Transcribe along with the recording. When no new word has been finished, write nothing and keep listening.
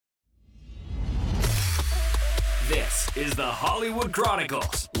This is the Hollywood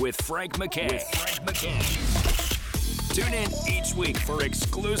Chronicles with Frank McKay. Tune in each week for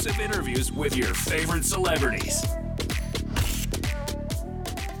exclusive interviews with your favorite celebrities.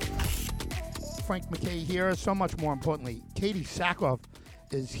 Frank McKay here. So much more importantly, Katee Sackhoff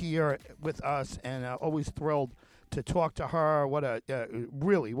is here with us, and always thrilled to talk to her. What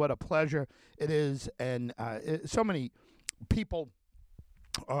a pleasure it is, and so many people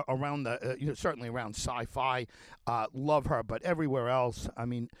around the certainly around sci-fi love her, but everywhere else, I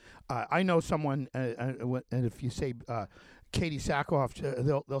mean, I know someone, and if you say Katee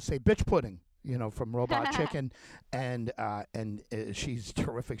Sackhoff, they'll say bitch pudding, from Robot Chicken, and she's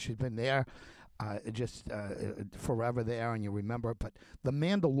terrific. She's been there just forever there, and you remember. But The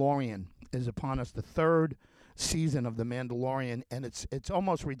Mandalorian is upon us, the third season of The Mandalorian, and it's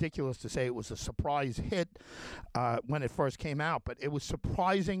almost ridiculous to say it was a surprise hit when it first came out, but it was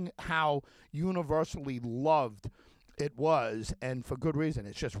surprising how universally loved it was, and for good reason.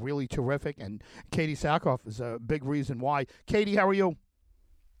 It's just really terrific, and Katee Sackhoff is a big reason why. Katee, how are you?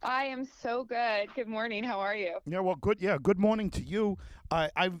 I am so good. Good morning. How are you? Yeah, well, good. Yeah, good morning to you.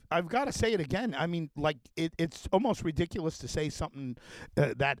 I've got to say it again. I mean, like it's almost ridiculous to say something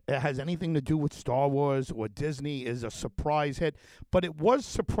that has anything to do with Star Wars or Disney is a surprise hit, but it was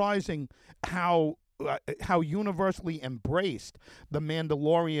surprising how universally embraced The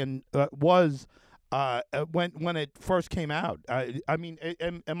Mandalorian was when it first came out. I mean,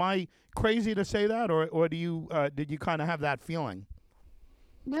 am I crazy to say that, or do you did you kind of have that feeling?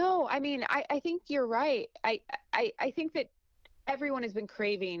 No, I mean, I think you're right. I think that everyone has been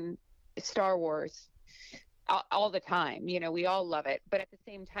craving Star Wars all the time. We all love it. But at the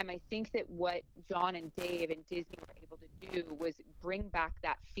same time, I think that what John and Dave and Disney were able to do was bring back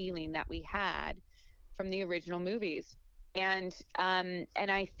that feeling that we had from the original movies. And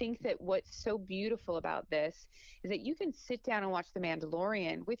I think that what's so beautiful about this is that you can sit down and watch The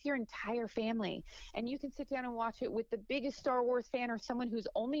Mandalorian with your entire family, and you can sit down and watch it with the biggest Star Wars fan or someone who's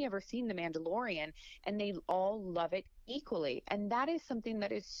only ever seen The Mandalorian, and they all love it equally. And that is something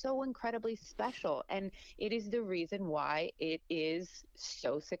that is so incredibly special, and it is the reason why it is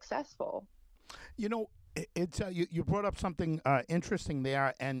so successful. It's you brought up something interesting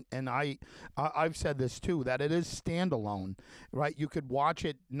there, and I've said this too, that it is standalone, right? You could watch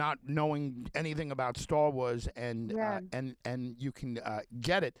it not knowing anything about Star Wars, and you can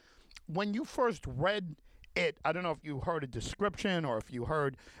get it. When you first read it, I don't know if you heard a description or if you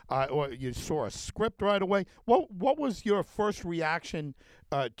heard or you saw a script right away. What was your first reaction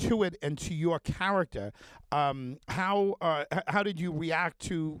to it and to your character? How did you react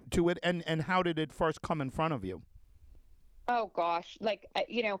to it, and how did it first come in front of you? Oh gosh,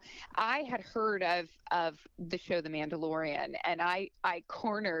 I had heard of the show The Mandalorian, and I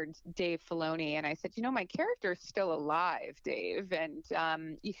cornered Dave Filoni, and I said, my character is still alive, Dave, and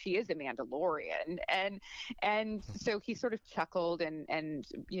she is a Mandalorian, and so he sort of chuckled and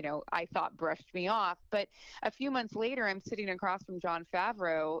I thought brushed me off. But a few months later, I'm sitting across from Jon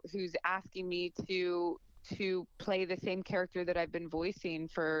Favreau, who's asking me to play the same character that I've been voicing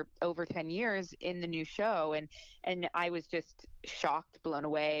for over 10 years in the new show. And I was just shocked, blown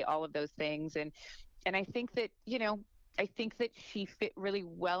away, all of those things. And I think that, I think that she fit really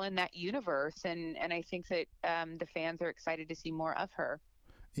well in that universe. And I think that the fans are excited to see more of her.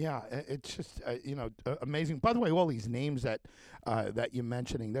 Yeah, it's just amazing. By the way, all these names that you're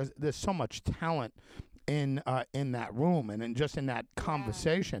mentioning, there's so much talent in that room and just in that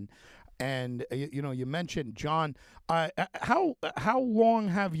conversation. Yeah. And you mentioned John. How long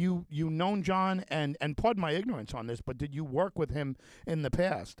have you known John? And pardon my ignorance on this, but did you work with him in the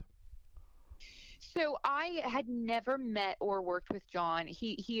past? So I had never met or worked with John.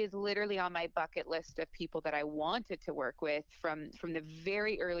 He is literally on my bucket list of people that I wanted to work with from the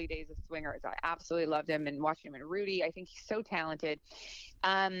very early days of Swingers. I absolutely loved him, and watching him in Rudy. I think he's so talented.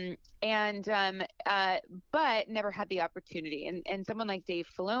 But never had the opportunity. And someone like Dave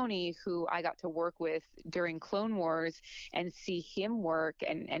Filoni, who I got to work with during Clone Wars and see him work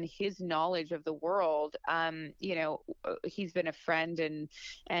and his knowledge of the world, he's been a friend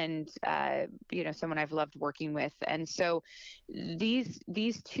and someone I've loved working with. And so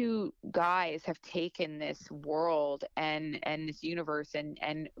these two guys have taken this world and this universe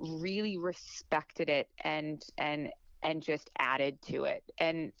and really respected it and just added to it.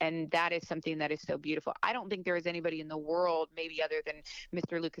 And that is something that is so beautiful. I don't think there is anybody in the world, maybe other than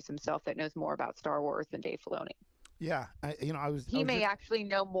Mr. Lucas himself, that knows more about Star Wars than Dave Filoni. Yeah. He may actually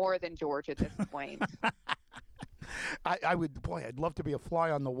know more than George at this point. I would, boy, I'd love to be a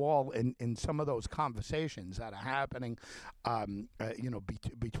fly on the wall in some of those conversations that are happening,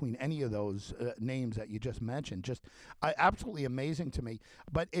 between any of those names that you just mentioned. Just absolutely amazing to me.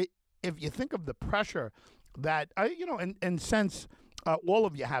 But if you think of the pressure that, and since all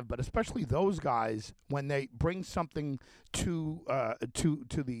of you have, but especially those guys when they bring something to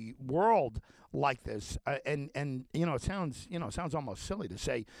the world like this, and it sounds almost silly to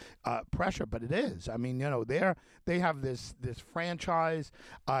say pressure, but it is. I mean, they have this franchise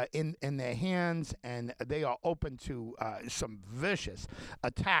in their hands, and they are open to some vicious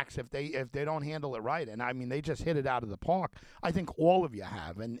attacks if they don't handle it right. And I mean, they just hit it out of the park. I think all of you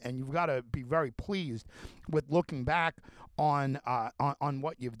have, and you've got to be very pleased with looking back on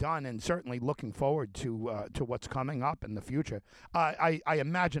what you've done, and certainly looking forward to what's coming up in the future. I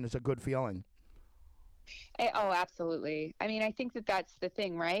imagine it's a good feeling. Oh, absolutely. I mean, I think that that's the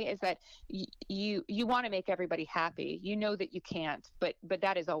thing, right? Is that you want to make everybody happy. You know that you can't, but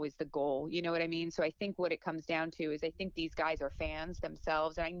that is always the goal. You know what I mean? So I think what it comes down to is I think these guys are fans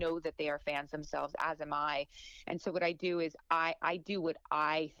themselves, and I know that they are fans themselves, as am I. And so what I do is I do what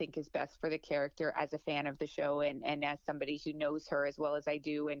I think is best for the character as a fan of the show, and as somebody who knows her as well as I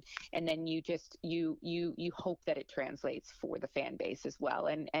do. And then you just you hope that it translates for the fan base as well.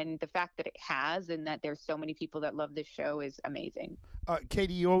 And the fact that it has, and that there's so many people that love this show, is amazing.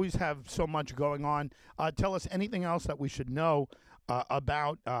 Katie, you always have so much going on. Tell us anything else that we should know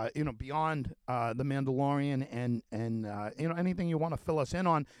about, beyond The Mandalorian, and anything you want to fill us in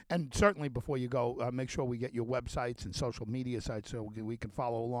on. And certainly before you go, make sure we get your websites and social media sites so we can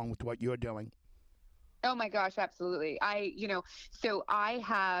follow along with what you're doing. Oh my gosh, absolutely. So I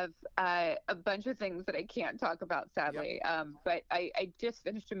have a bunch of things that I can't talk about, sadly. Yep. But I just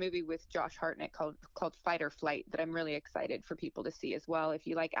finished a movie with Josh Hartnett called Fight or Flight that I'm really excited for people to see as well. If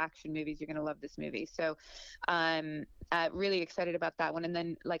you like action movies, you're going to love this movie. So I'm really excited about that one. And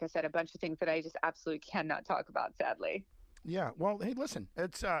then, like I said, a bunch of things that I just absolutely cannot talk about, sadly. Yeah. Well, hey, listen,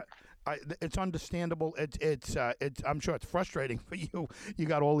 it's understandable. It's I'm sure it's frustrating for you. You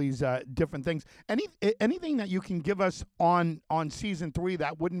got all these different things. Anything that you can give us on season 3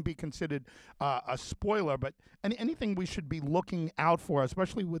 that wouldn't be considered a spoiler, but anything we should be looking out for,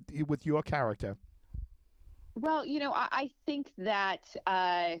 especially with your character? Well, I think that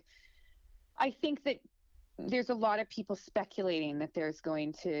there's a lot of people speculating that there's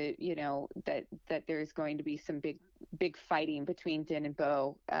going to, that there's going to be some big fighting between Din and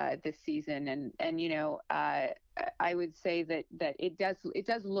Bo this season, and I would say that it does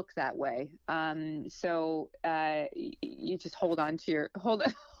look that way. So you just hold on to your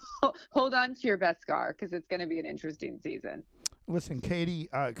best scar, because it's going to be an interesting season. Listen, Katie,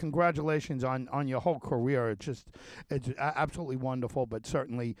 congratulations on your whole career. It's absolutely wonderful, but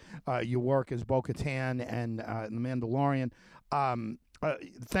certainly your work as Bo-Katan and The Mandalorian.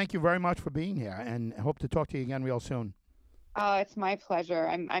 Thank you very much for being here, and hope to talk to you again real soon. Oh, it's my pleasure.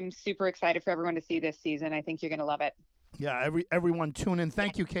 I'm super excited for everyone to see this season. I think you're going to love it. Yeah, everyone tune in.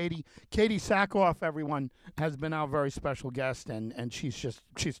 Thank you, Katie. Katie Sackhoff, everyone, has been our very special guest, and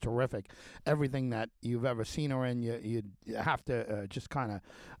she's terrific. Everything that you've ever seen her in, you have to just kind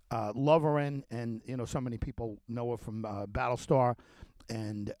of love her in. And so many people know her from Battlestar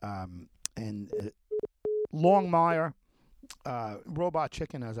and Longmire, Robot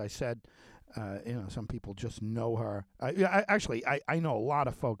Chicken, as I said. Some people just know her. I know a lot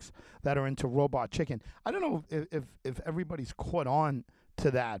of folks that are into Robot Chicken. I don't know if everybody's caught on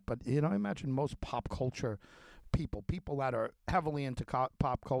to that, but I imagine most pop culture people that are heavily into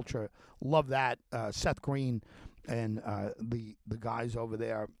pop culture love that. Seth Green and the guys over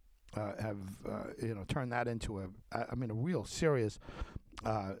there have turned that into a real serious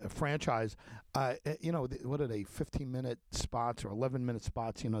franchise. What are they, 15-minute spots or 11-minute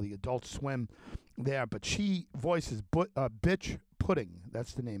spots? The Adult Swim there, but she voices Bitch Pudding.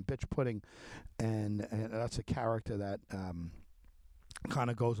 That's the name, Bitch Pudding, and that's a character that kind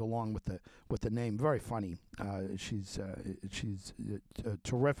of goes along with the name. Very funny. She's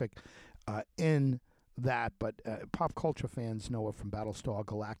terrific in that, but pop culture fans know her from Battlestar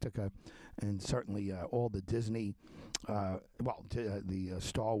Galactica, and certainly all the Disney, the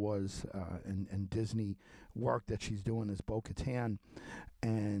Star Wars and Disney work that she's doing as Bo-Katan,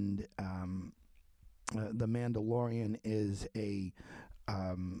 and The Mandalorian is a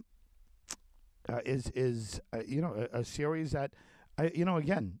series that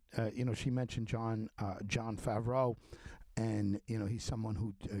she mentioned Jon Favreau. And he's someone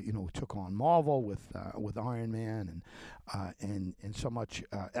who took on Marvel with Iron Man and so much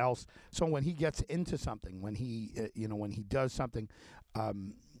else. So when he gets into something, when he does something,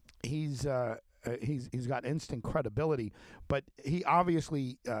 he's he's got instant credibility, but he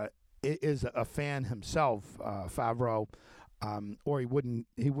obviously is a fan himself, Favreau, or he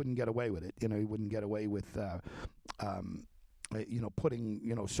wouldn't get away with it. He wouldn't get away with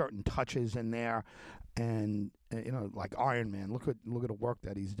putting certain touches in there, and like Iron Man. Look at the work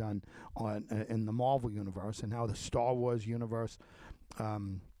that he's done in the Marvel universe and now the Star Wars universe.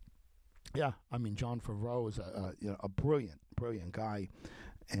 Yeah, I mean, Jon Favreau is a brilliant guy,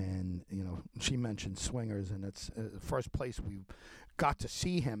 and she mentioned Swingers, and it's the first place we got to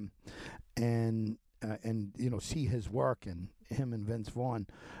see him, and see his work, and him and Vince Vaughn.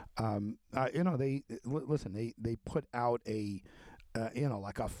 They put out a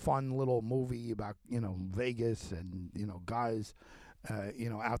like a fun little movie about Vegas and guys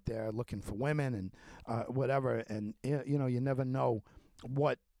out there looking for women and whatever, and you never know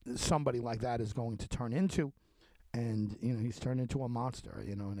what somebody like that is going to turn into, and he's turned into a monster,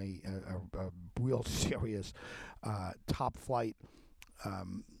 and a real serious top flight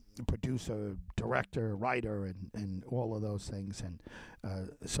producer, director, writer, and all of those things, and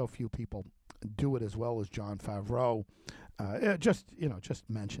so few people do it as well as Jon Favreau. Just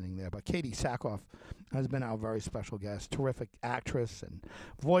mentioning there, but Katee Sackhoff has been our very special guest. Terrific actress and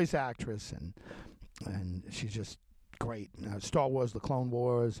voice actress, and she's just great. Star Wars: The Clone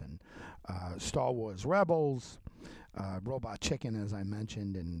Wars, and Star Wars Rebels, Robot Chicken, as I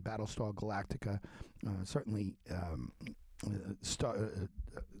mentioned, and Battlestar Galactica. Certainly,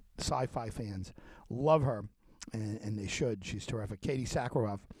 sci-fi fans love her, and they should. She's terrific. Katee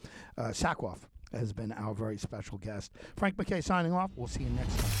Sackhoff has been our very special guest. Frank MacKay signing off. We'll see you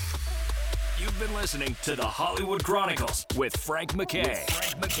next time. You've been listening to The Hollywood Chronicles with Frank MacKay.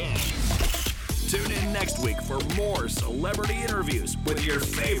 Tune in next week for more celebrity interviews with your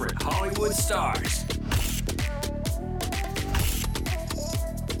favorite Hollywood stars.